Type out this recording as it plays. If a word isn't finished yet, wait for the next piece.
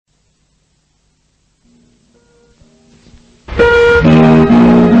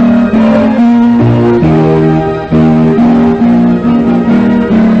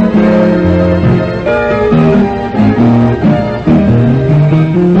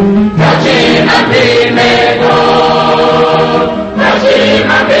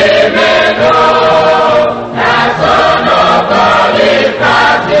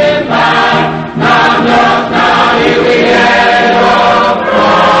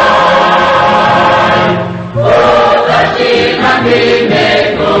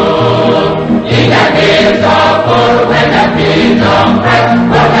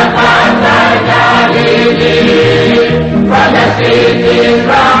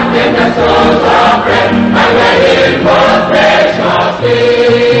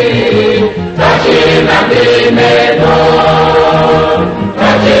made whole.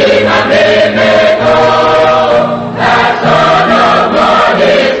 Touching and being made whole. That Son of God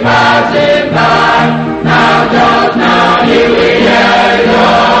is passing by. Now, just now, He will hear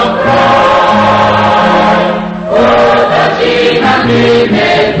your cry. Oh, touching and being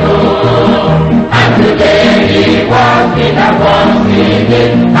made whole. And today He walks in the one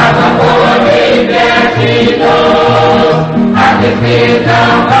singing, as a holy blessed He knows. And the Spirit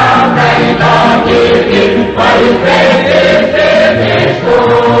of God that Lord giving, for His grace is in His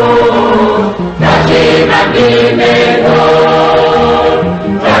soul. Touching and being made whole.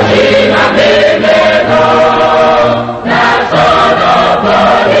 Touching and being made whole. That Son of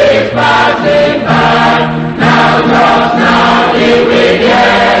God is passing by. Now, just now, He will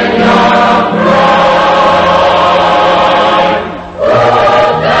hear your cry. Oh,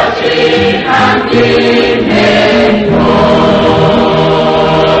 touching and being made whole.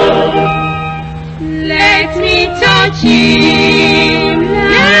 Let me touch Him.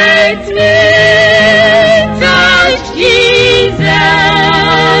 Let me touch Jesus.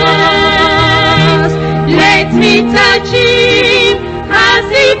 Let me touch Him as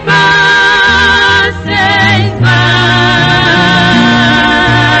He passes by.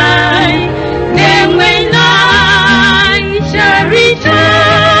 Then when I shall reach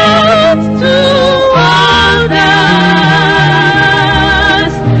out to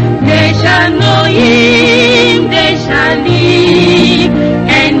others, they shall know Him, they shall live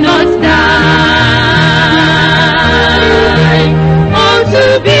and not die. Oh, to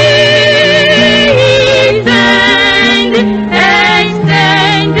be His hand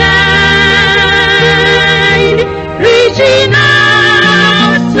extended, reaching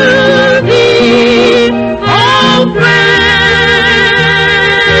out to Thee, oh friend.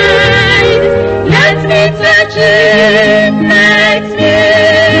 Let me touch Him, let me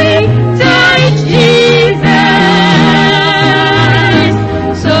touch Jesus,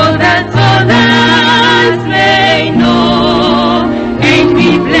 so that others may know and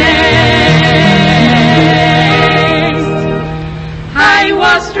be blessed. I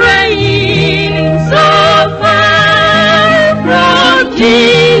was straying so far from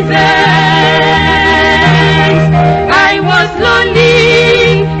Jesus. I was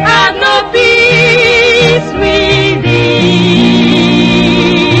lonely, had no peace within.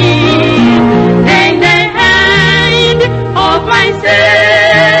 Then the hand of my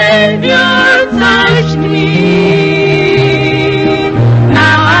Savior touched me.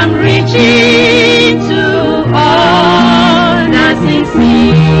 Now I'm reaching to all that's in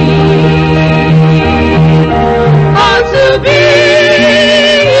sin. Oh, to be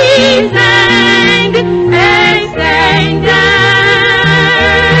His hand extended,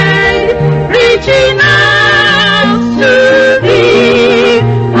 reaching out to Thee,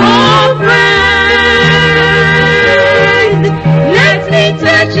 oh friend. Let me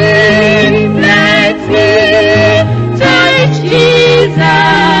touch Him, let me touch Jesus,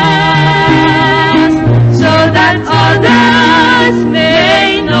 so that others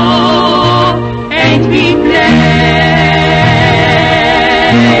may know and be blessed.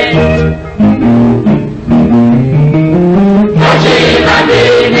 Touching and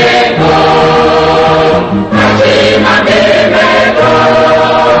being made whole. Touching and being made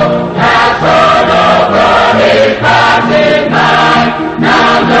whole. That Son of God is passing by.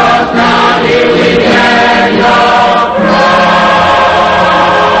 Now, just now, He will hear your cry.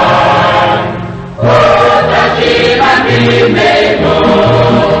 Oh, touching and being made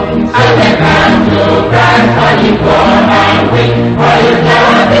whole. As they come to Christ for His warm and weak, for His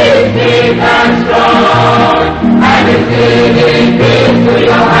love is deep and strong. And His healing peace to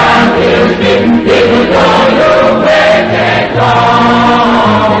your heart will speak, even though you waited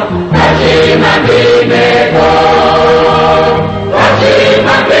long. Touch Him and be made whole. Touch Him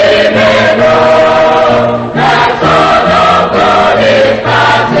and be made whole. That Son of God is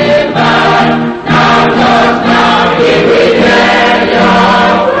passing by. Now, just now, He will hear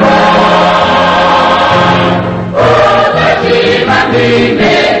your cry. Oh, touch Him and be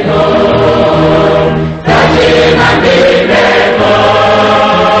made whole. Touch Him and be made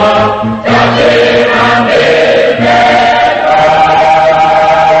whole. Touch Him and be made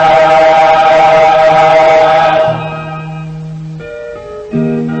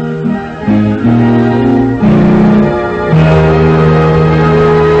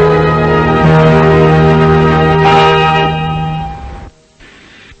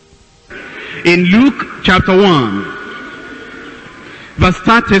In Luke chapter 1, verse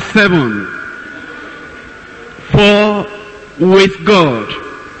 37, for with God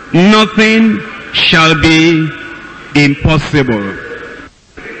nothing shall be impossible.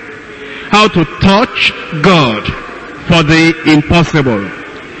 how to touch God for the impossible.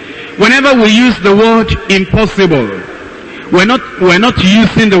 Whenever we use the word impossible, we're not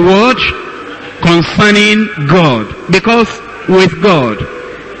using the word concerning God, because with God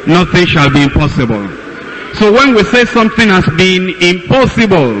nothing shall be impossible. So when we say something has been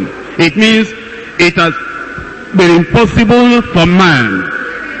impossible, it means it has been impossible for man.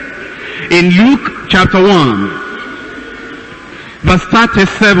 In Luke chapter 1, verse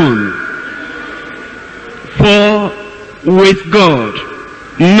 37, for with God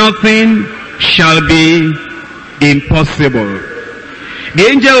nothing shall be impossible. The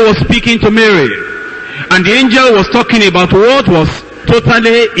angel was speaking to Mary, and the angel was talking about what was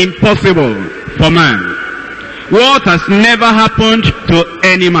totally impossible for man. What has never happened to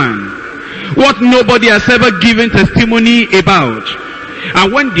any man. What nobody has ever given testimony about.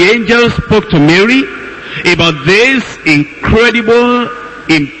 And when the angel spoke to Mary about this incredible,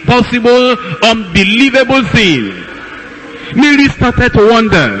 impossible, unbelievable thing, Mary started to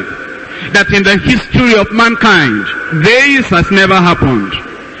wonder that in the history of mankind, this has never happened.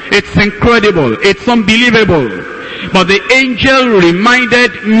 It's incredible, it's unbelievable. But the angel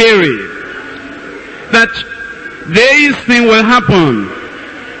reminded Mary that this thing will happen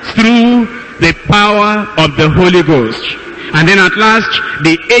through the power of the Holy Ghost. And then at last,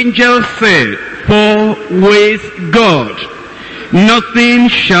 the angel said, for with God, nothing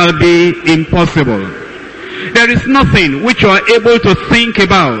shall be impossible. There is nothing which you are able to think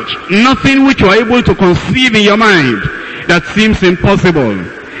about, nothing which you are able to conceive in your mind that seems impossible.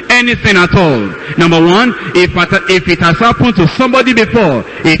 Anything at all. Number one, if it has happened to somebody before,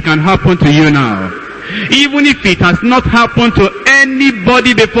 it can happen to you now. Even if it has not happened to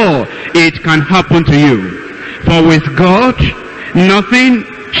anybody before, it can happen to you. For with God, nothing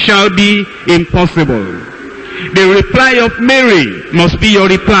shall be impossible. The reply of Mary must be your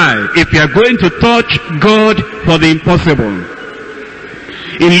reply if you are going to touch God for the impossible.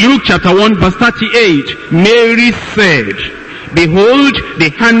 In Luke chapter 1 verse 38, Mary said, behold the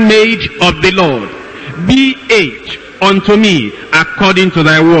handmaid of the Lord, be it unto me according to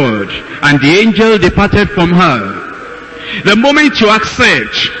thy word. And the angel departed from her. The moment you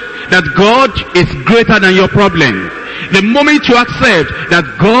accept that God is greater than your problem, the moment you accept that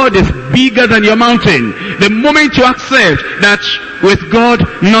God is bigger than your mountain, the moment you accept that with God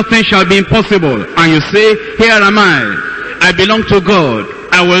nothing shall be impossible, and you say, here am I belong to God,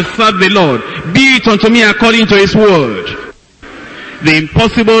 I will serve the Lord, be it unto me according to his word, the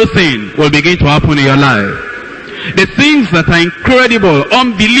impossible thing will begin to happen in your life. The things that are incredible,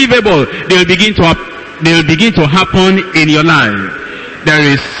 unbelievable, they'll begin to happen in your life. There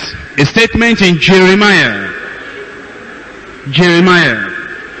is a statement in Jeremiah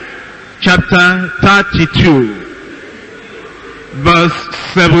chapter 32 verse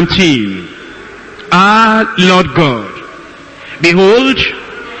 17. Ah, Lord God, behold,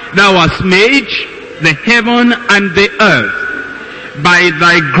 thou hast made the heaven and the earth by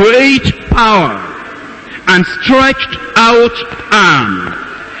thy great power and stretched out arm,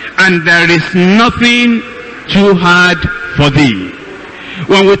 and there is nothing too hard for thee.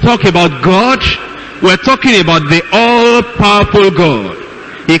 When we talk about God, we're talking about the all-powerful God.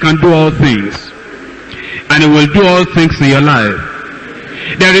 He can do all things, and he will do all things in your life.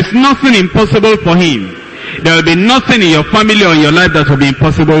 There is nothing impossible for him. There will be nothing in your family or in your life that will be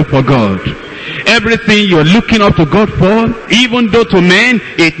impossible for God. Everything you're looking up to God for, even though to men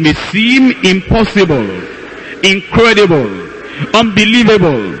it may seem impossible, incredible,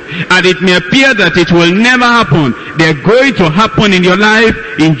 unbelievable, and it may appear that it will never happen, they're going to happen in your life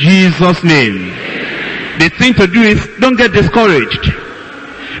in Jesus' name. The thing to do is, don't get discouraged.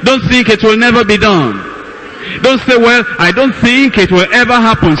 Don't think it will never be done. Don't say, well, I don't think it will ever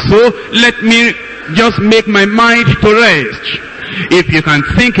happen, so let me just make my mind to rest. If you can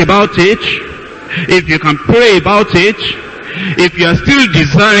think about it, if you can pray about it, if you are still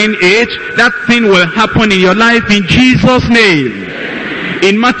desiring it, that thing will happen in your life in Jesus' name.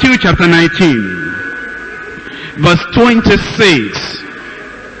 In Matthew chapter 19, verse 26,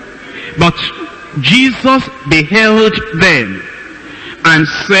 but Jesus beheld them and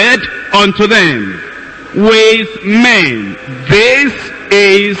said unto them, with men this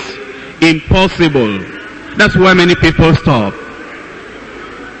is impossible. That's where many people stop.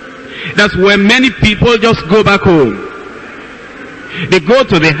 That's where many people just go back home. They go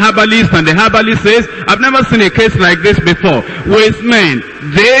to the herbalist, and the herbalist says, I've never seen a case like this before. With men,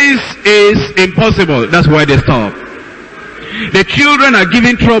 this is impossible. That's where they stop. The children are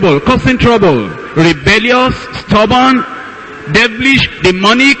giving trouble, causing trouble, rebellious, stubborn, devilish,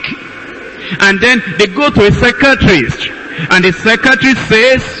 demonic, and then they go to a psychiatrist, and the psychiatrist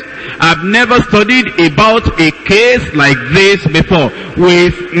says, I've never studied about a case like this before.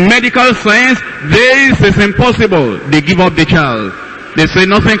 With medical science, this is impossible. They give up the child. They say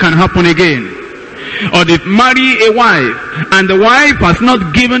nothing can happen again. Or they marry a wife, and the wife has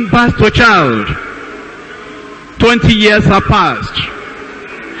not given birth to a child. 20 years have passed,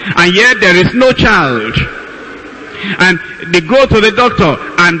 and yet there is no child. And they go to the doctor,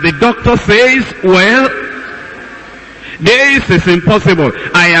 and the doctor says, well, this is impossible.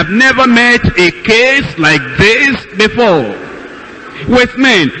 I have never met a case like this before. With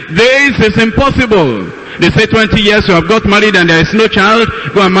men, this is impossible. They say 20 years you have got married and there is no child,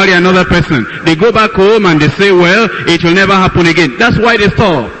 go and marry another person. They go back home and they say, well, it will never happen again. That's why they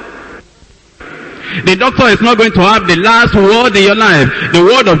stop. The doctor is not going to have the last word in your life. The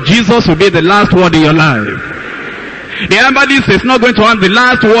word of Jesus will be the last word in your life. The herbalist is not going to have the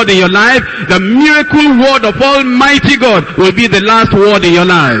last word in your life. The miracle word of Almighty God will be the last word in your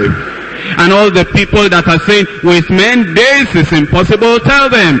life. And all the people that are saying, with men, this is impossible, tell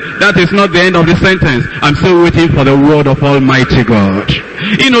them that is not the end of the sentence. I'm still waiting for the word of Almighty God.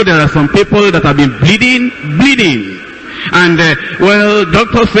 You know, there are some people that have been bleeding. And, well,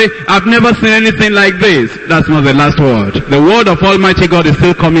 doctors say, I've never seen anything like this. That's not the last word. The word of Almighty God is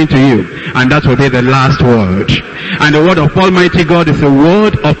still coming to you. And that will be the last word. And the word of Almighty God is a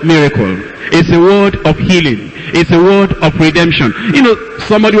word of miracle. It's a word of healing. It's a word of redemption. You know,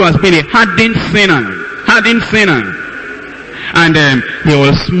 somebody who has been a hardened sinner. And he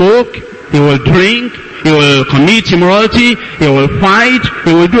will smoke, he will drink, he will commit immorality, he will fight,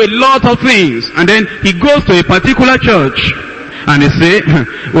 he will do a lot of things. And then he goes to a particular church, and they say,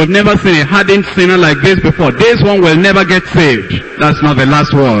 we've never seen a hardened sinner like this before. This one will never get saved. That's not the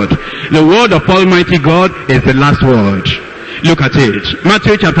last word. The word of Almighty God is the last word. Look at it.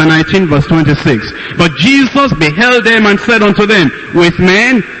 Matthew chapter 19 verse 26. But Jesus beheld them and said unto them, with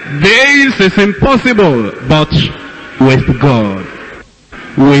men this is impossible, but with God,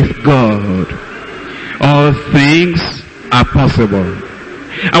 all things are possible.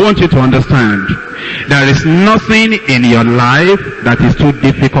 I want you to understand, there is nothing in your life that is too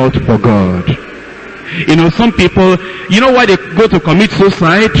difficult for God. You know, some people, you know why they go to commit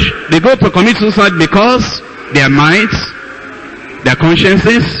suicide? They go to commit suicide because their minds, their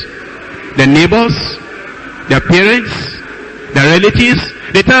consciences, their neighbors, their parents, their relatives,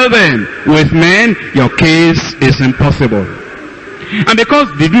 they tell them, with men, your case is impossible. And because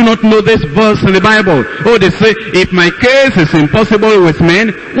they do not know this verse in the Bible, oh, they say, if my case is impossible with men,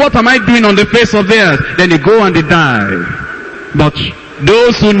 what am I doing on the face of the earth? Then they go and they die. But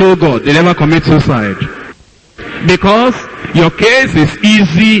those who know God, they never commit suicide. Because your case is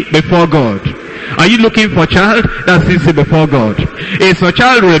easy before God. Are you looking for a child? That's easy before God. Is your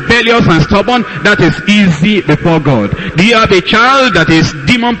child rebellious and stubborn? That is easy before God. Do you have a child that is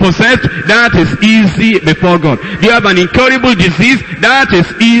demon possessed? That is easy before God. Do you have an incurable disease? That is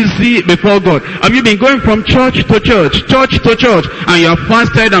easy before God. Have you been going from church to church, and you have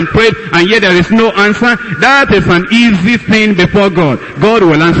fasted and prayed, and yet there is no answer? That is an easy thing before God. God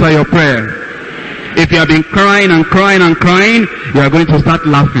will answer your prayer. If you have been crying and crying and crying, you are going to start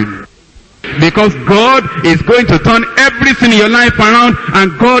laughing. Because God is going to turn everything in your life around,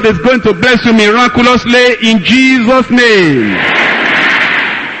 and God is going to bless you miraculously in Jesus' name.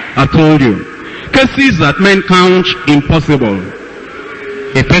 I told you, cases that men count impossible.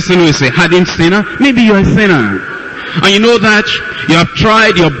 A person who is a hardened sinner, maybe you are a sinner, and you know that you have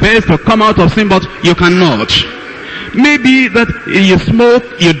tried your best to come out of sin, but you cannot. Maybe that you smoke,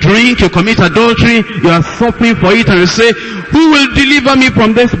 you drink, you commit adultery, you are suffering for it, and you say, who will deliver me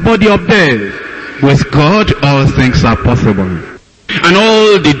from this body of death? With God, all things are possible. And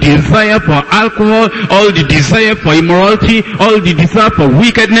all the desire for alcohol, all the desire for immorality, all the desire for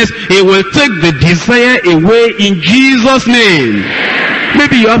wickedness, He will take the desire away in Jesus' name.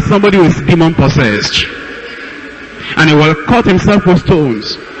 Maybe you have somebody who is demon possessed, and he will cut himself with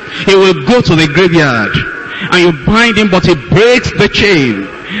stones. He will go to the graveyard, and you bind him, but he breaks the chain.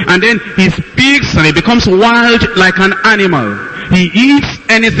 And then he speaks, and he becomes wild like an animal. He eats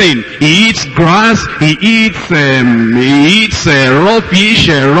anything. He eats grass. He eats raw fish,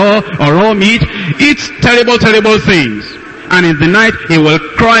 raw meat. Eats terrible things. And in the night, he will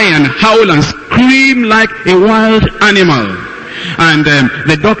cry and howl and scream like a wild animal. And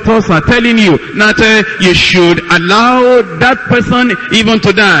the doctors are telling you that you should allow that person even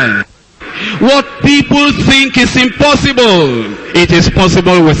to die. What people think is impossible, it is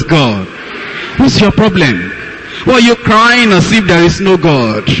possible with God. What's your problem? Why are you crying as if there is no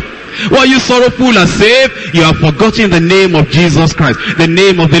God? Why are you sorrowful as if you have forgotten the name of Jesus Christ? The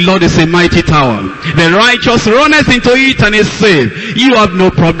name of the Lord is a mighty tower. The righteous runneth into it and is saved. You have no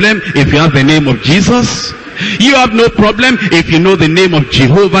problem if you have the name of Jesus. You have no problem if you know the name of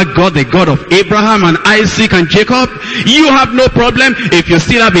Jehovah God, the God of Abraham and Isaac and Jacob. You have no problem if you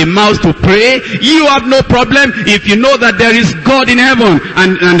still have a mouth to pray. You have no problem if you know that there is God in heaven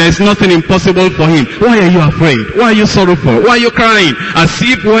and there is nothing impossible for him. Why are you afraid? Why are you sorrowful? Why are you crying? As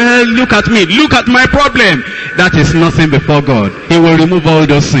if, well, look at me, look at my problem. That is nothing before God. He will remove all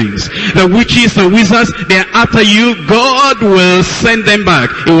those things. The witches and wizards, they are after you. God will send them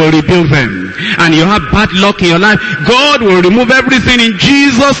back. He will rebuild them. And you have bad luck in your life, God will remove everything in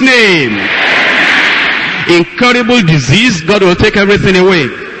Jesus' name. Incurable disease, God will take everything away.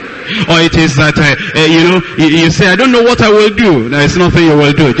 Or it is that, you say, I don't know what I will do. There is nothing you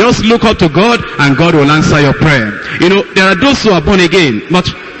will do. Just look up to God and God will answer your prayer. There are those who are born again, but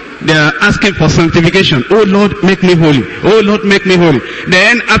they are asking for sanctification. Oh Lord, make me holy. Oh Lord, make me holy.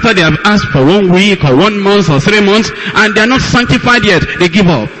 Then after they have asked for 1 week or 1 month or 3 months and they are not sanctified yet, they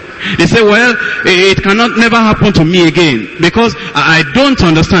give up. They say, well, it cannot never happen to me again because I don't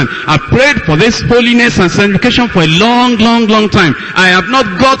understand. I prayed for this holiness and sanctification for a long, long, long time. I have not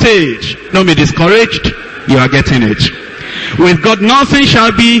got it. Don't be discouraged. You are getting it. With God, nothing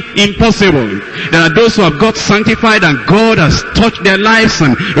shall be impossible. There are those who have got sanctified and God has touched their lives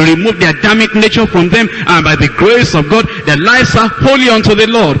and removed their Adamic nature from them, and by the grace of God, their lives are holy unto the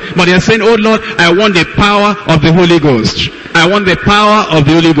Lord. But they are saying, oh Lord, I want the power of the Holy Ghost. I want the power of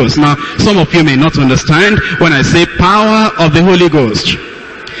the Holy Ghost. Now, some of you may not understand when I say power of the Holy Ghost.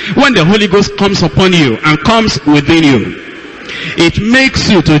 When the Holy Ghost comes upon you and comes within you, it makes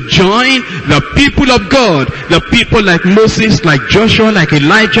you to join the people of God, the people like Moses, like Joshua, like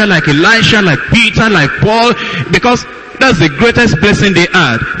Elijah, like Elisha, like Peter, like Paul, because that's the greatest blessing they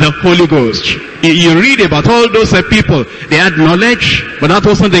had, the Holy Ghost. You read about all those people, they had knowledge, but that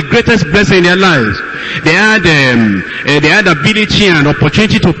wasn't the greatest blessing in their lives. They had ability and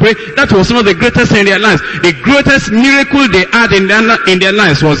opportunity to pray. That was not the greatest in their lives. The greatest miracle they had in their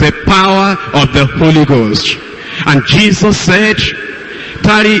lives was the power of the Holy Ghost. And Jesus said,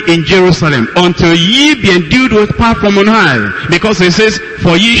 tarry in Jerusalem until ye be endued with power from on high. Because he says,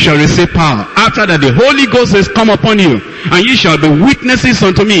 for ye shall receive power. After that the Holy Ghost is come upon you, and ye shall be witnesses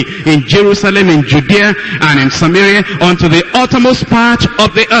unto me in Jerusalem, in Judea, and in Samaria, unto the uttermost part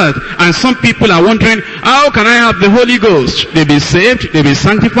of the earth. And some people are wondering, how can I have the Holy Ghost? They be saved, they be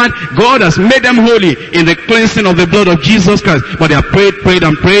sanctified. God has made them holy in the cleansing of the blood of Jesus Christ. But they have prayed,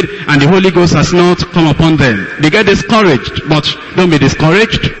 and the Holy Ghost has not come upon them. They get discouraged, but don't be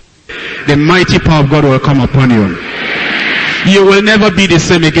discouraged. The mighty power of God will come upon you. You will never be the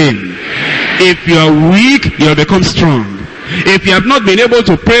same again. If you are weak, you will become strong. If you have not been able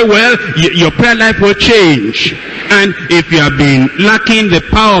to pray well, your prayer life will change. And if you have been lacking the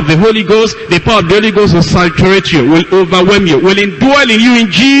power of the Holy Ghost, the power of the Holy Ghost will saturate you, will overwhelm you, will indwell in you in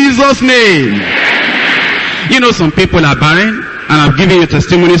Jesus' name. Some people are barren, and I've given you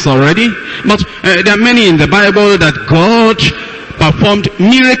testimonies already, but there are many in the Bible that God performed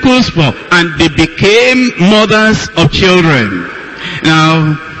miracles for, and they became mothers of children.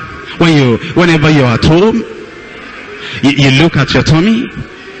 Now, whenever you're at home, you look at your tummy,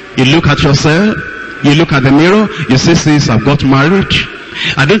 you look at yourself, you look at the mirror, you say, since I've got married,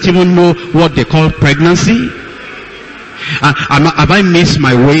 I don't even know what they call pregnancy. Have I missed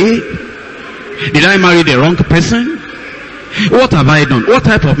my way? Did I marry the wrong person? What have I done? What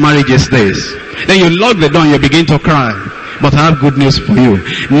type of marriage is this? Then you lock the door and you begin to cry. But I have good news for you.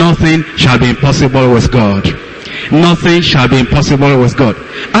 Nothing shall be impossible with God. Nothing shall be impossible with God.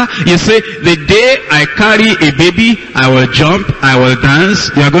 You say, the day I carry a baby, I will jump, I will dance.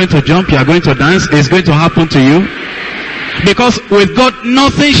 You are going to jump, you are going to dance. It's going to happen to you. Because with God,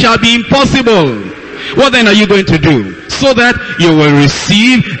 nothing shall be impossible. What then are you going to do? So that you will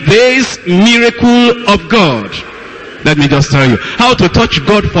receive this miracle of God. Let me just tell you how to touch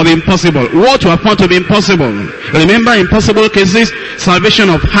God for the impossible. What you have found to be impossible. Remember, impossible cases,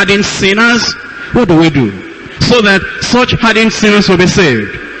 salvation of hardened sinners. What do we do? So that such hardened sinners will be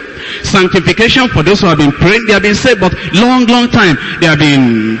saved. Sanctification for those who have been praying, they have been saved, but long, long time. They have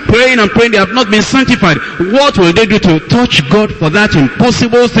been praying and praying, they have not been sanctified. What will they do to touch God for that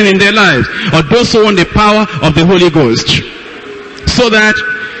impossible thing in their lives? Or those who want the power of the Holy Ghost. So that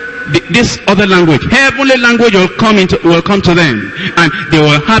this other language, heavenly language will come to them, and they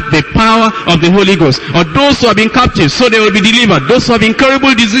will have the power of the Holy Ghost. Or those who have been captive, so they will be delivered. Those who have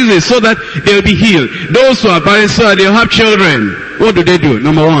incurable diseases, so that they will be healed. Those who are barren, so that they will have children. What do?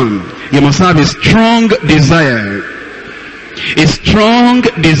 Number one, you must have a strong desire. A strong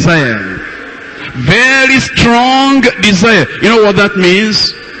desire. Very strong desire. You know what that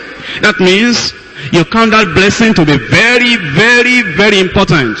means? That means you count that blessing to be very, very, very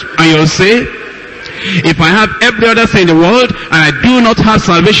important. And you'll say, if I have every other thing in the world and I do not have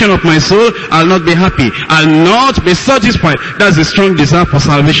salvation of my soul, I'll not be happy. I'll not be satisfied. That's a strong desire for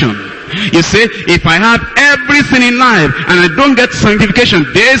salvation. You say, if I have everything in life and I don't get sanctification,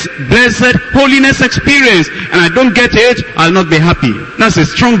 this blessed holiness experience, and I don't get it, I'll not be happy. That's a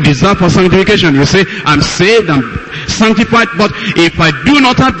strong desire for sanctification. You say, I'm saved, I'm sanctified, but if I do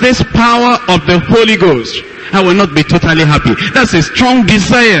not have this power of the Holy Ghost, I will not be totally happy. That's a strong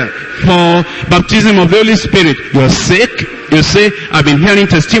desire for baptism of the Holy Spirit. You're sick. You say, I've been hearing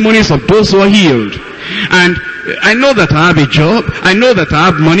testimonies of those who are healed. And I know that I have a job. I know that I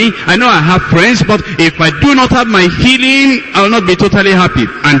have money. I know I have friends. But if I do not have my healing, I will not be totally happy.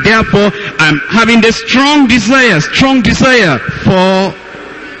 And therefore, I'm having this strong desire for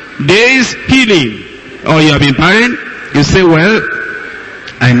this healing. Or you have been barren. You say, well,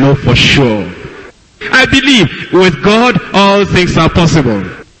 I know for sure. I believe with God all things are possible.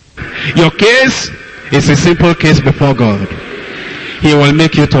 Your case is a simple case before God. He will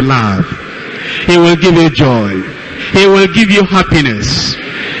make you to laugh. He will give you joy. He will give you happiness.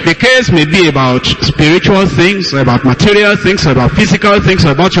 The case may be about spiritual things, or about material things, or about physical things,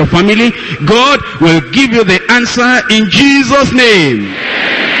 or about your family. God will give you the answer in Jesus' name.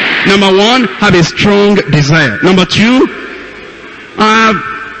 Number one, have a strong desire. Number two, have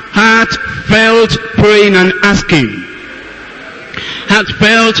heartfelt praying and asking.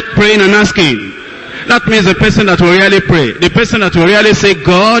 Heartfelt praying and asking. That means the person that will really pray. The person that will really say,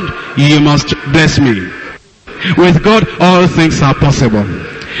 God, you must bless me. With God, all things are possible.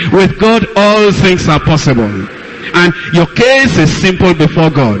 With God, all things are possible. And your case is simple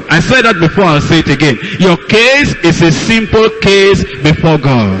before God. I said that before, I'll say it again. Your case is a simple case before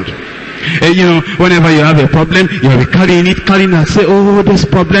God. And you know, whenever you have a problem, you'll be carrying it, and say, oh, this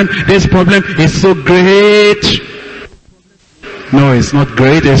problem is so great. No, it's not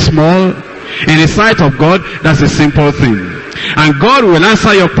great, it's small. In the sight of God, that's a simple thing. And God will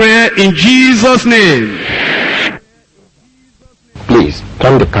answer your prayer in Jesus' name. Please,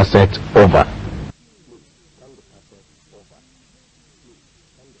 turn the cassette over.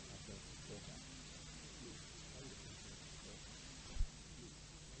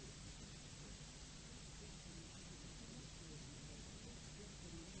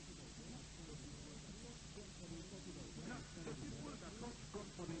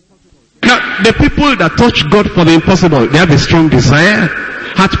 Now, the people that touch God for the impossible, they have a strong desire,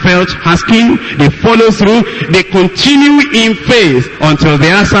 heartfelt asking, they follow through, they continue in faith until the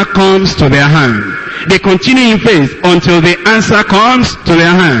answer comes to their hand. They continue in faith until the answer comes to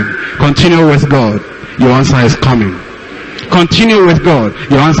their hand. Continue with God, your answer is coming. Continue with God,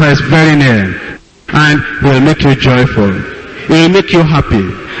 your answer is very near. And it will make you joyful. It will make you happy.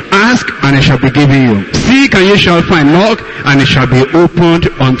 Ask and it shall be given you. Seek and you shall find. Knock and it shall be opened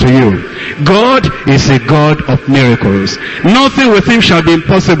unto you. God is a God of miracles. Nothing with him shall be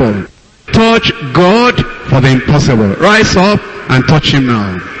impossible. Touch God for the impossible. Rise up and touch him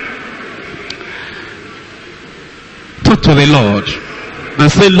now. Talk to the Lord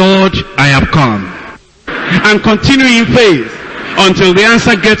and say, Lord, I have come. And continue in faith until the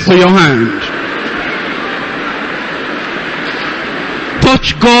answer gets to your hand.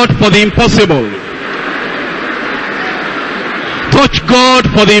 Touch God for the impossible. Touch God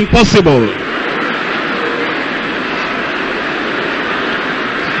for the impossible.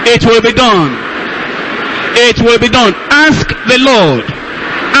 It will be done. It will be done. Ask the Lord.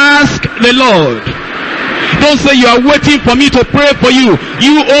 Ask the Lord. Don't say you are waiting for me to pray for you.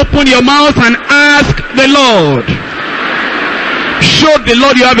 You open your mouth and ask the Lord. Show the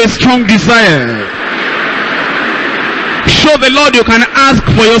Lord you have a strong desire. Show the Lord you can ask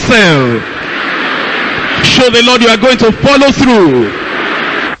for yourself. Show the Lord you are going to follow through.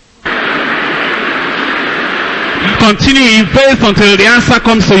 Continue in faith until the answer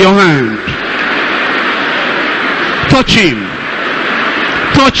comes to your hand. Touch him.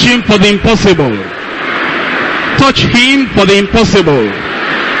 Touch him for the impossible. Touch him for the impossible.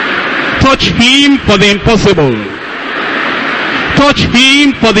 Touch him for the impossible. Touch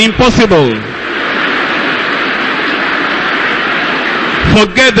him for the impossible.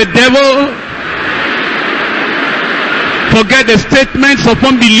 Forget the devil. Forget the statements of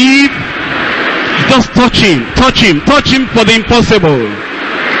unbelief. Just touch him. Touch him. Touch him for the impossible.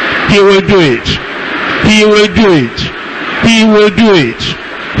 He will do it. He will do it. He will do it.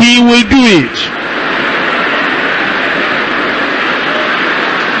 He will do it.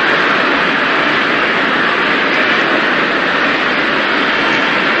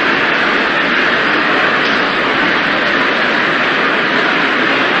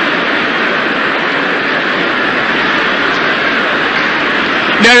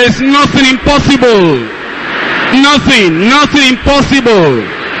 There is nothing impossible. Nothing impossible.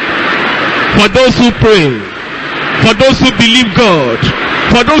 For those who pray, for those who believe God,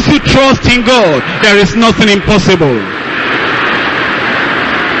 for those who trust in God, there is nothing impossible.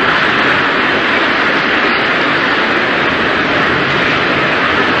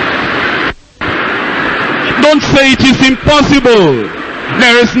 Don't say it is impossible.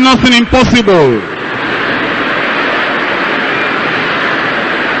 There is nothing impossible.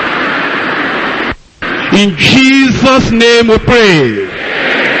 In Jesus' name we pray.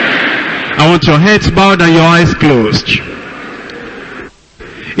 I want your heads bowed and your eyes closed.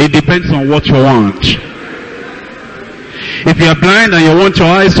 It depends on what you want. If you are blind and you want your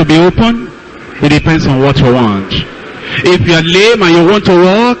eyes to be open, it depends on what you want. If you are lame and you want to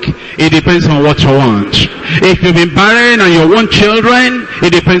walk, it depends on what you want. If you've been barren and you want children,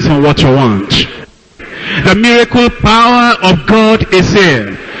 it depends on what you want. The miracle power of God is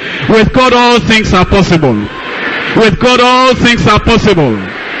here. With God all things are possible. With God all things are possible.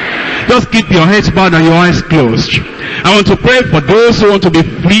 Just keep your heads bowed and your eyes closed. I want to pray for those who want to be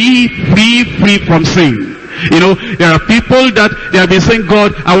free from sin. You know, there are people that they have been saying,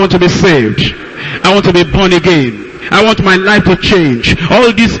 God, I want to be saved. I want to be born again. I want my life to change. All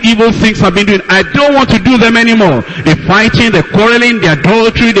these evil things I've been doing, I don't want to do them anymore. The fighting, the quarreling, the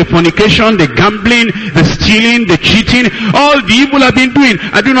adultery, the fornication, the gambling, the stealing, the cheating, all the evil I've been doing,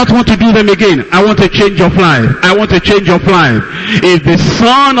 I do not want to do them again. I want a change of life. I want a change of life. If the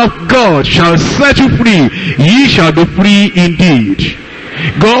Son of God shall set you free, ye shall be free indeed.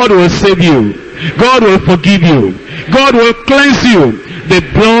 God will save you. God will forgive you. God will cleanse you. The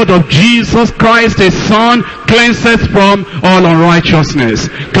blood of Jesus Christ, His Son, cleanses from all unrighteousness,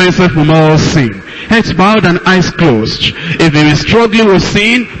 cleanses from all sin. Heads bowed and eyes closed. If you are struggling with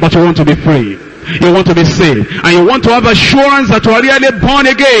sin, but you want to be free, you want to be saved, and you want to have assurance that you are really born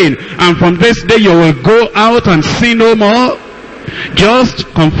again, and from this day you will go out and sin no more, just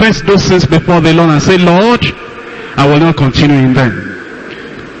confess those sins before the Lord and say, Lord, I will not continue in them.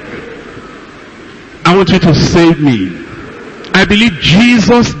 I want you to save me. I believe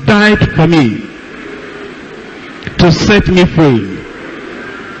Jesus died for me to set me free,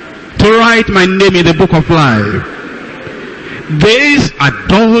 to write my name in the book of life. This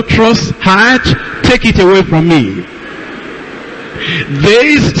adulterous heart, take it away from me.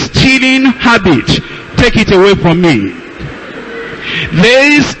 This stealing habit, take it away from me.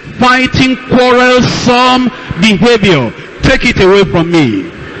 This fighting, quarrelsome behavior, take it away from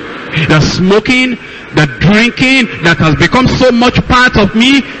me. The smoking, the drinking that has become so much part of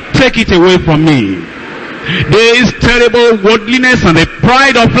me, take it away from me. This terrible worldliness and the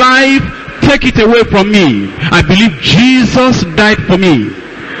pride of life, take it away from me. I believe Jesus died for me.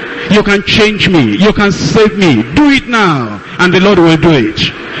 You can change me. You can save me. Do it now. And the Lord will do it.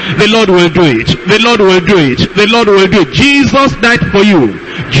 The Lord will do it. The Lord will do it. The Lord will do it. Jesus died for you.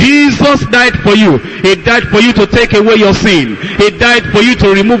 Jesus died for you. He died for you to take away your sin. He died for you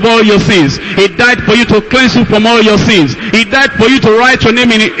to remove all your sins. He died for you to cleanse you from all your sins. He died for you to write your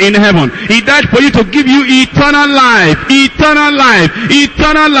name in heaven. He died for you to give you eternal life. Eternal life.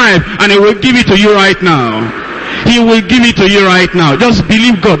 Eternal life. And He will give it to you right now. He will give it to you right now. Just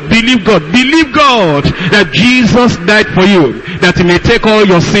believe God, believe God, believe God that Jesus died for you, that He may take all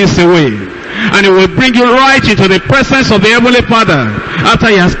your sins away. And He will bring you right into the presence of the Heavenly Father after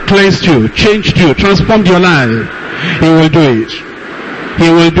He has cleansed you, changed you, transformed your life. He will do it. He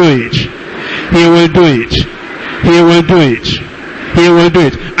will do it. He will do it. He will do it. He will do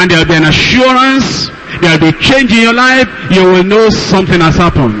it. And there will be an assurance. There will be change in your life. You will know something has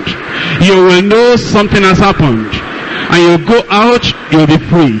happened. You will know something has happened. And you'll go out, you'll be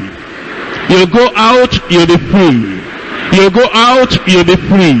free. You'll go out, you'll be free. You'll go out, you'll be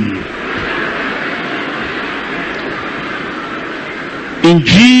free. In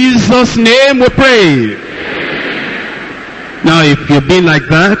Jesus' name we pray. Now if you've been like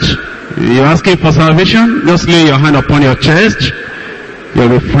that, you're asking for salvation, just lay your hand upon your chest. You'll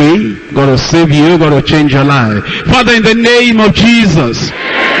be free. God will save you. God will change your life. Father, in the name of Jesus,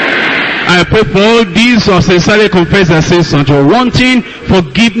 I pray for all these who have sincerely confessed their sins unto you, wanting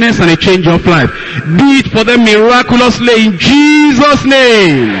forgiveness and a change of life. Do it for them miraculously in Jesus'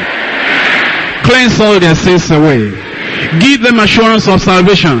 name. Cleanse all their sins away. Give them assurance of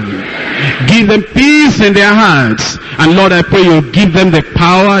salvation. Give them peace in their hearts. And Lord, I pray you give them the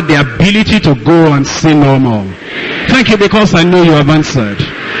power, the ability to go and sin no more. Thank you because I know you have answered.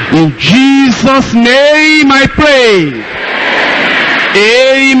 In Jesus' name I pray.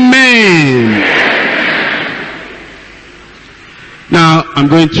 Amen. Now I'm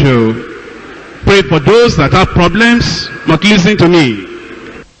going to pray for those that have problems, but listen to me.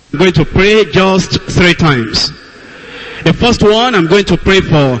 I'm going to pray just 3 times. The first one, I'm going to pray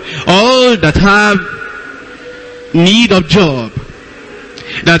for all that have need of job.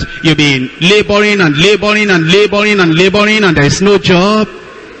 That you've been laboring and laboring and laboring and laboring and there is no job.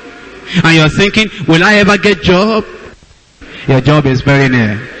 And you're thinking, will I ever get job? Your job is very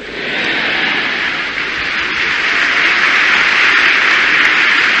near.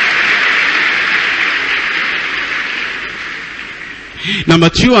 Number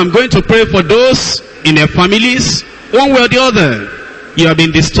 2, I'm going to pray for those in their families. One way or the other, you have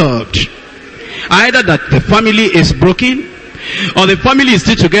been disturbed. Either that the family is broken, or the family is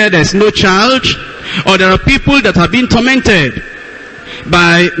still together, there is no child, or there are people that have been tormented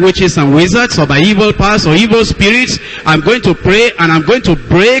by witches and wizards, or by evil powers or evil spirits. I'm going to pray and I'm going to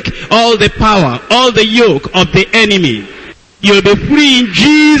break all the power, all the yoke of the enemy. You'll be free in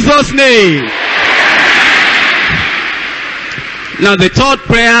Jesus' name. Now the third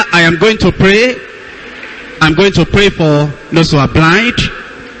prayer I am going to pray, I'm going to pray for those who are blind,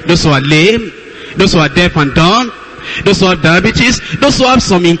 those who are lame, those who are deaf and dumb, those who have diabetes, those who have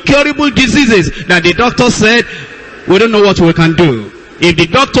some incurable diseases that the doctor said, we don't know what we can do. If the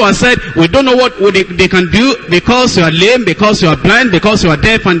doctor has said, we don't know what they can do because you are lame, because you are blind, because you are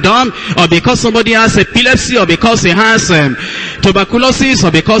deaf and dumb, or because somebody has epilepsy, or because he has tuberculosis,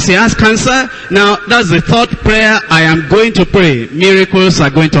 or because he has cancer. Now, that's the third prayer I am going to pray. Miracles are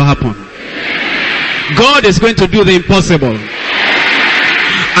going to happen. God is going to do the impossible.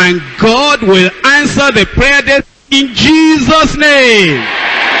 And God will answer the prayer in Jesus' name.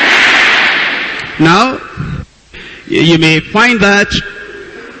 Now, you may find that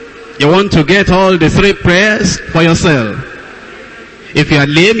you want to get all the 3 prayers for yourself. If you are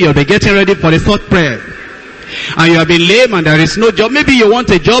lame, you'll be getting ready for the 3rd prayer. And you have been lame and there is no job. Maybe you want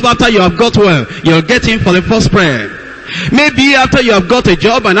a job after you have got well. You'll get in for the 1st prayer. Maybe after you have got a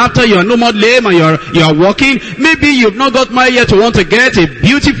job and after you are no more lame and you are working, maybe you've not got married yet, you want to get a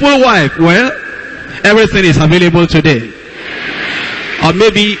beautiful wife. Well, everything is available today. Or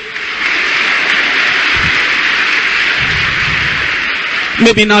maybe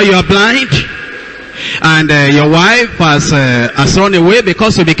now you are blind and your wife has run away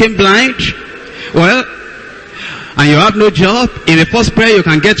because you became blind. Well, and you have no job. In the 1st prayer you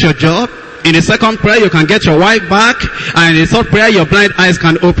can get your job. In the 2nd prayer you can get your wife back. And in the 3rd prayer your blind eyes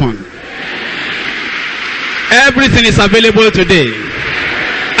can open. Everything is available today.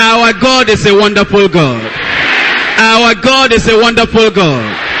 Our God is a wonderful God. Our God is a wonderful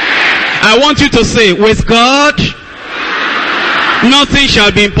God. I want you to say, with God, nothing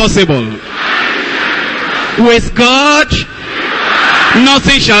shall be impossible. With God,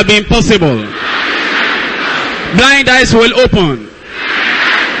 nothing shall be impossible. Blind eyes will open.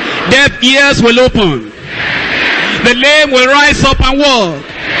 Deaf ears will open. The lame will rise up and walk.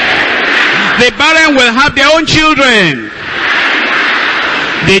 The barren will have their own children.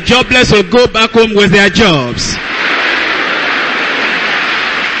 The jobless will go back home with their jobs.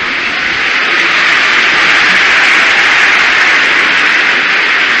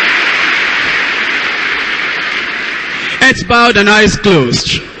 Heads bowed and eyes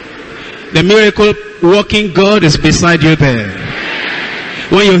closed. The miracle working God is beside you there.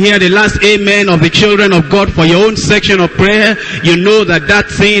 When you hear the last amen of the children of God for your own section of prayer, you know that that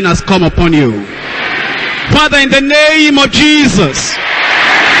thing has come upon you. Father, in the name of Jesus,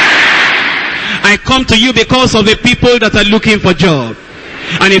 I come to you because of the people that are looking for job.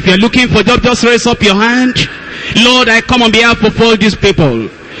 And if you're looking for job, just raise up your hand. Lord, I come on behalf of all these people.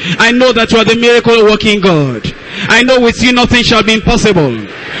 I know that you are the miracle working God. I know with you nothing shall be impossible.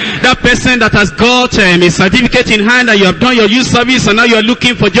 That person that has got a certificate in hand and you have done your youth service and now you are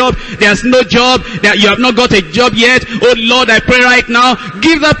looking for job, there's no job, that you have not got a job yet. Oh Lord, I pray right now,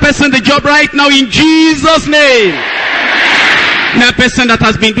 give that person the job right now in Jesus' name. That person that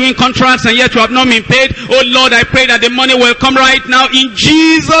has been doing contracts and yet you have not been paid, oh Lord, I pray that the money will come right now in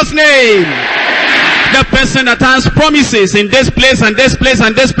Jesus' name. The person that has promises in this place and this place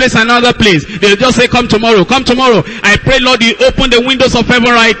and this place and another place, they'll just say, come tomorrow, come tomorrow. I pray, Lord, you open the windows of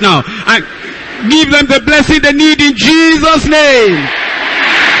heaven right now and give them the blessing they need in Jesus' name.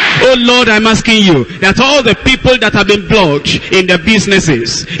 Oh Lord, I'm asking you that all the people that have been blocked in their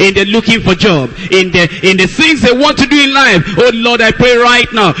businesses, in their looking for job, in the things they want to do in life, oh Lord, I pray right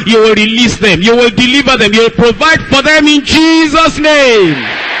now, you will release them, you will deliver them, you will provide for them in Jesus' name.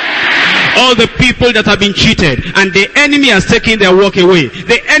 All the people that have been cheated and the enemy has taken their work away.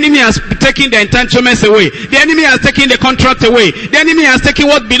 The enemy has taken their entitlements away. The enemy has taken the contract away. The enemy has taken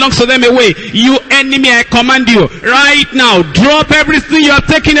what belongs to them away. You enemy, I command you right now, drop everything you have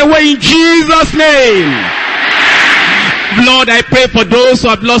taken away in Jesus' name. Lord, I pray for those who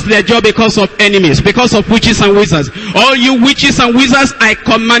have lost their job because of enemies, because of witches and wizards. All you witches and wizards, I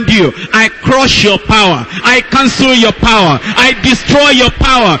command you. I crush your power. I cancel your power. I destroy your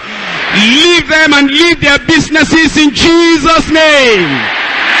power. Leave them and leave their businesses in Jesus' name.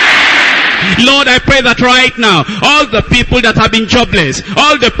 Lord, I pray that right now, all the people that have been jobless,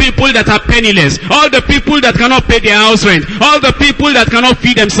 all the people that are penniless, all the people that cannot pay their house rent, all the people that cannot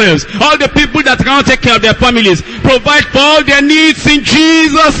feed themselves, all the people that cannot take care of their families, provide for all their needs in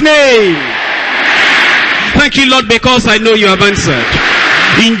Jesus' name. Thank you, Lord, because I know you have answered.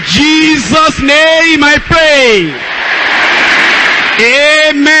 In Jesus' name I pray.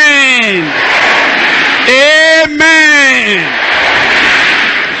 Amen. Amen.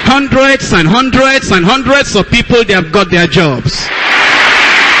 Hundreds and hundreds and hundreds of people, they have got their jobs.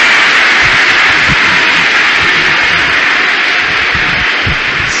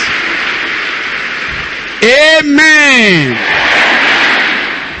 Amen.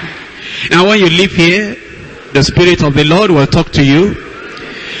 Now when you leave here, the Spirit of the Lord will talk to you,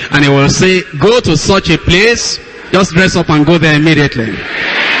 and He will say, go to such a place, just dress up and go there immediately.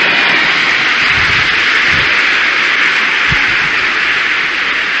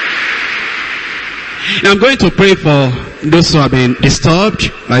 Now I'm going to pray for those who have been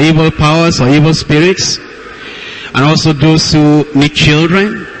disturbed by evil powers or evil spirits, and also those who need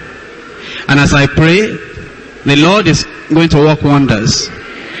children. And as I pray, the Lord is going to work wonders.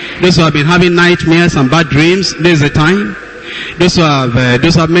 Those who have been having nightmares and bad dreams, there is a time. Those who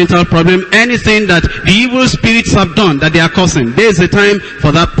have mental problems, anything that the evil spirits have done that they are causing, there is a time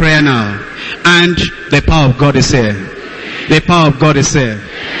for that prayer now. And the power of God is here. The power of God is here.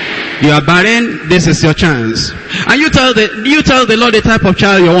 You are barren, this is your chance. And you tell the Lord the type of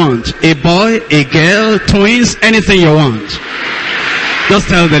child you want. A boy, a girl, twins, anything you want. Just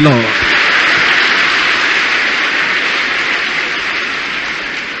tell the Lord.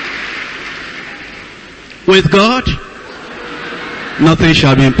 With God, nothing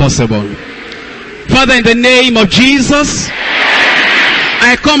shall be impossible. Father, in the name of Jesus,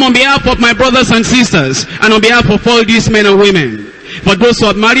 I come on behalf of my brothers and sisters, and on behalf of all these men and women. For those who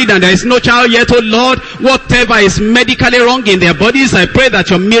are married and there is no child yet, oh Lord, whatever is medically wrong in their bodies, I pray that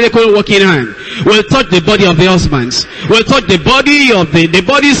your miracle working hand will touch the body of the husbands, will touch the body of the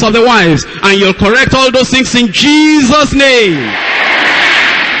bodies of the wives, and you'll correct all those things in Jesus' name.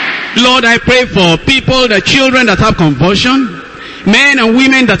 Lord, I pray for people, the children that have convulsion, men and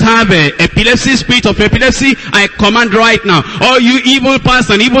women that have epilepsy, spirit of epilepsy, I command right now, all you evil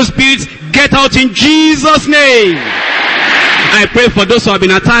powers and evil spirits, get out in Jesus' name. I pray for those who have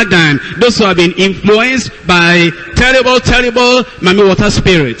been attacked and those who have been influenced by terrible Mami Water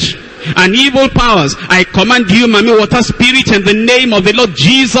spirit and evil powers. I command you, Mami Water spirit, in the name of the Lord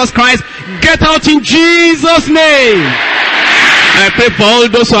Jesus Christ, get out in Jesus' name. I pray for all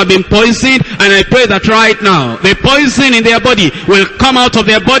those who have been poisoned, and I pray that right now, the poison in their body will come out of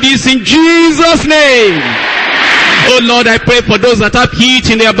their bodies in Jesus' name. Oh Lord, I pray for those that have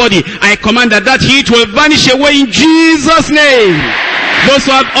heat in their body. I command that heat will vanish away in Jesus' name. Those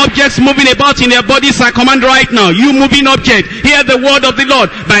who have objects moving about in their bodies, I command right now, you moving object, hear the word of the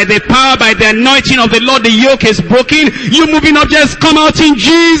Lord. By the power, by the anointing of the Lord, the yoke is broken. You moving objects, come out in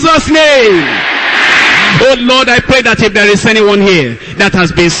Jesus' name. Oh Lord, I pray that if there is anyone here that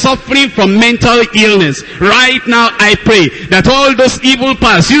has been suffering from mental illness, right now I pray that all those evil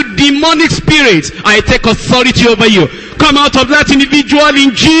powers, you demonic spirits, I take authority over you. Come out of that individual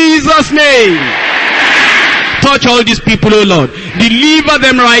in Jesus' name. Touch all these people, oh Lord. Deliver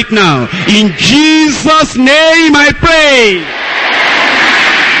them right now. In Jesus' name I pray.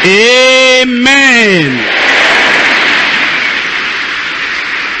 Amen.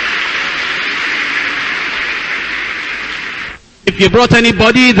 If you brought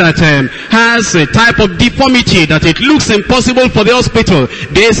anybody that has a type of deformity that it looks impossible for the hospital,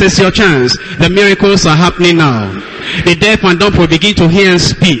 this is your chance. The miracles are happening now. The deaf and dumb will begin to hear and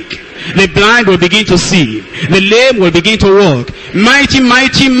speak. The blind will begin to see. The lame will begin to walk. Mighty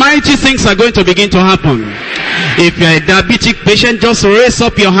things are going to begin to happen. If you're a diabetic patient, just raise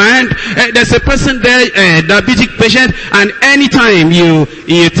up your hand. There's a person there, a diabetic patient, and anytime you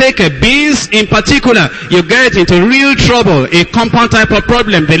take a beans in particular, you get into real trouble, a compound type of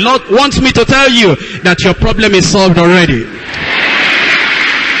problem. The Lord wants me to tell you that your problem is solved already.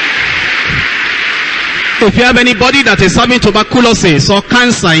 If you have anybody that is having tuberculosis or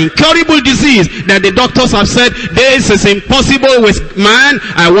cancer, incurable disease, that the doctors have said, this is impossible with man,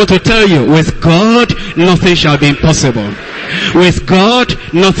 I want to tell you, with God, nothing shall be impossible. With God,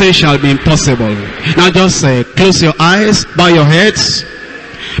 nothing shall be impossible. Now just close your eyes, bow your heads.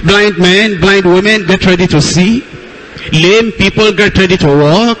 Blind men, blind women, get ready to see. Lame people, get ready to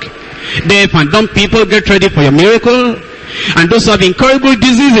walk. Deaf and dumb people, get ready for your miracle. And those who have incurable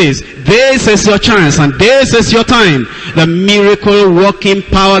diseases, this is your chance and this is your time. The miracle working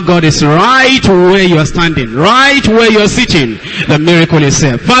power God is right where you are standing, right where you are sitting. The miracle is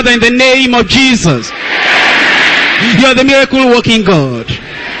there. Father, in the name of Jesus, you are the miracle working God.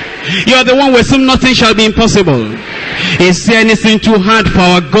 You are the one with whom nothing shall be impossible. Is there anything too hard for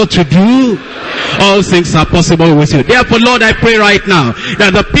our God to do? All things are possible with you. Therefore, Lord, I pray right now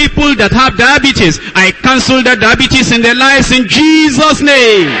that the people that have diabetes, I cancel the diabetes in their lives in Jesus'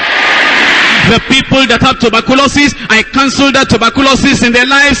 name. The people that have tuberculosis, I cancel that tuberculosis in their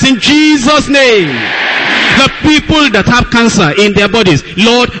lives in Jesus' name. The people that have cancer in their bodies,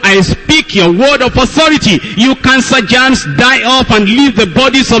 Lord, I speak your word of authority. You cancer germs, die off and leave the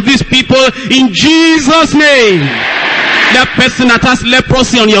bodies of these people in Jesus' name. That person that has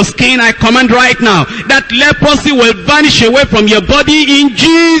leprosy on your skin, I command right now, that leprosy will vanish away from your body in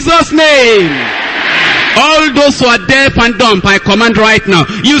Jesus' name. All those who are deaf and dumb, I command right now,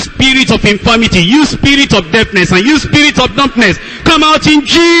 you spirit of infirmity, you spirit of deafness, and you spirit of dumbness, come out in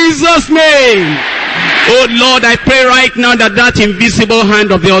Jesus' name. Oh Lord, I pray right now that that invisible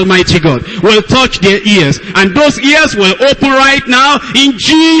hand of the Almighty God will touch their ears, and those ears will open right now in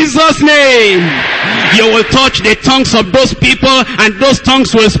Jesus' name. You will touch the tongues of those people, and those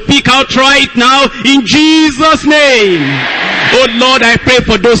tongues will speak out right now in Jesus' name. Oh Lord, I pray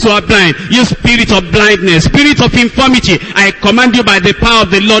for those who are blind. You spirit of blindness, spirit of infirmity, I command you by the power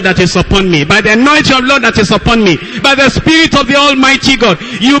of the Lord that is upon me, by the anointing of the Lord that is upon me, by the Spirit of the Almighty God,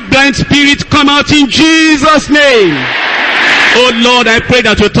 you blind spirit, come out in Jesus' name. Oh Lord, I pray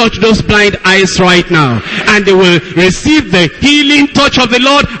that you touch those blind eyes right now, and they will receive the healing touch of the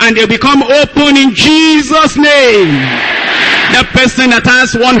Lord, and they'll become open in Jesus' name. The person that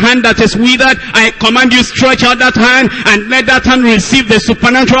has one hand that is withered, I command you stretch out that hand and let that hand receive the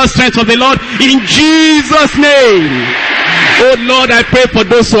supernatural strength of the Lord in Jesus' name. Oh Lord, I pray for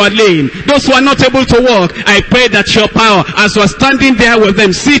those who are lame, those who are not able to walk. I pray that your power, as you are standing there with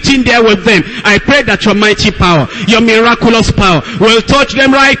them, sitting there with them, I pray that your mighty power, your miraculous power will touch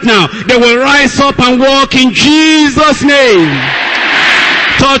them right now. They will rise up and walk in Jesus' name.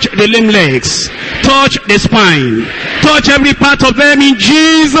 Touch the lame legs, touch the spine, touch every part of them in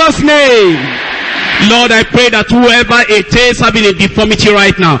Jesus' name. Lord, I pray that whoever it is having a deformity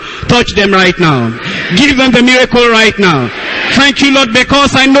right now, touch them right now. Give them the miracle right now. Thank you, Lord,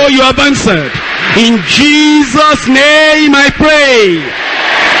 because I know you have answered. In Jesus' name I pray.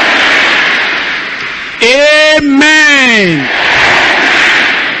 Amen.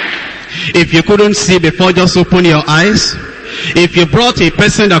 If you couldn't see before, just open your eyes. If you brought a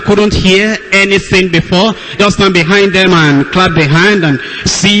person that couldn't hear anything before, just stand behind them and clap the hand and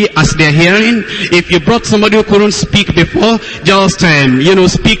see as they're hearing. If you brought somebody who couldn't speak before, just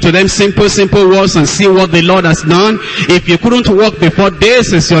speak to them simple words and see what the Lord has done. If you couldn't walk before,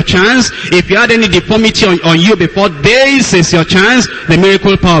 this is your chance. If you had any deformity on you before, this is your chance. The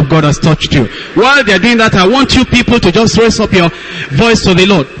miracle power of God has touched you. While they're doing that, I want you people to just raise up your voice to the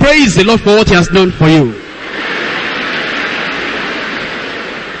Lord. Praise the Lord for what He has done for you.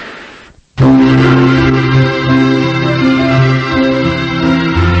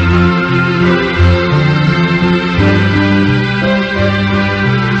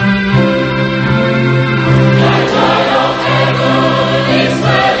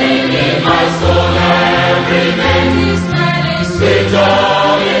 Victory is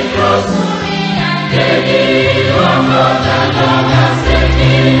yours.